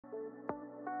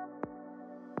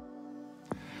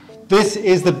This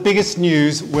is the biggest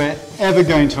news we're ever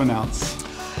going to announce.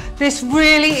 This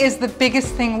really is the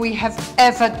biggest thing we have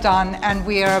ever done, and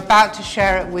we are about to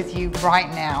share it with you right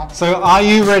now. So are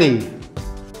you ready?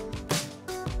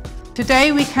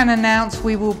 Today we can announce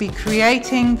we will be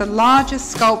creating the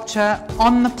largest sculpture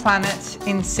on the planet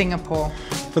in Singapore.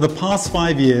 For the past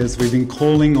 5 years, we've been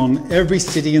calling on every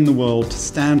city in the world to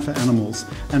stand for animals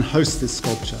and host this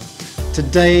sculpture.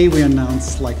 Today we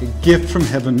announce, like a gift from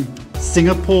heaven,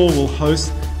 Singapore will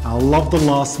host our Love the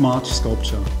Last March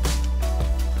sculpture.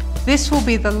 This will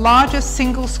be the largest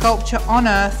single sculpture on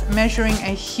Earth, measuring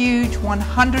a huge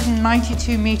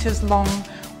 192 meters long,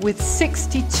 with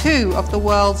 62 of the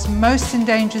world's most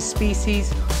endangered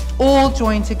species all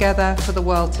joined together for the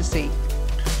world to see.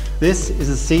 This is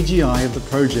a CGI of the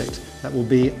project that will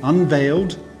be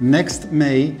unveiled next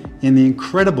May in the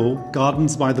incredible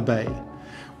Gardens by the Bay.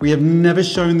 We have never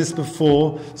shown this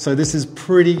before, so this is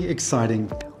pretty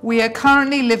exciting. We are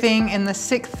currently living in the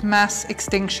 6th mass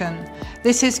extinction.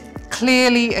 This is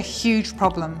clearly a huge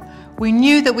problem. We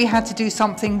knew that we had to do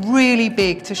something really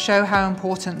big to show how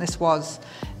important this was.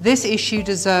 This issue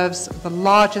deserves the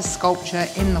largest sculpture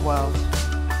in the world.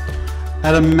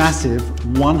 At a massive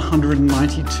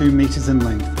 192 meters in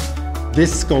length,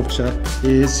 this sculpture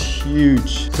is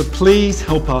huge. So please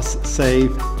help us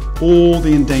save all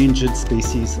the endangered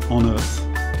species on Earth.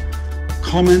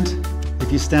 Comment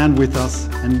if you stand with us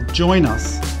and join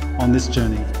us on this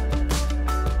journey.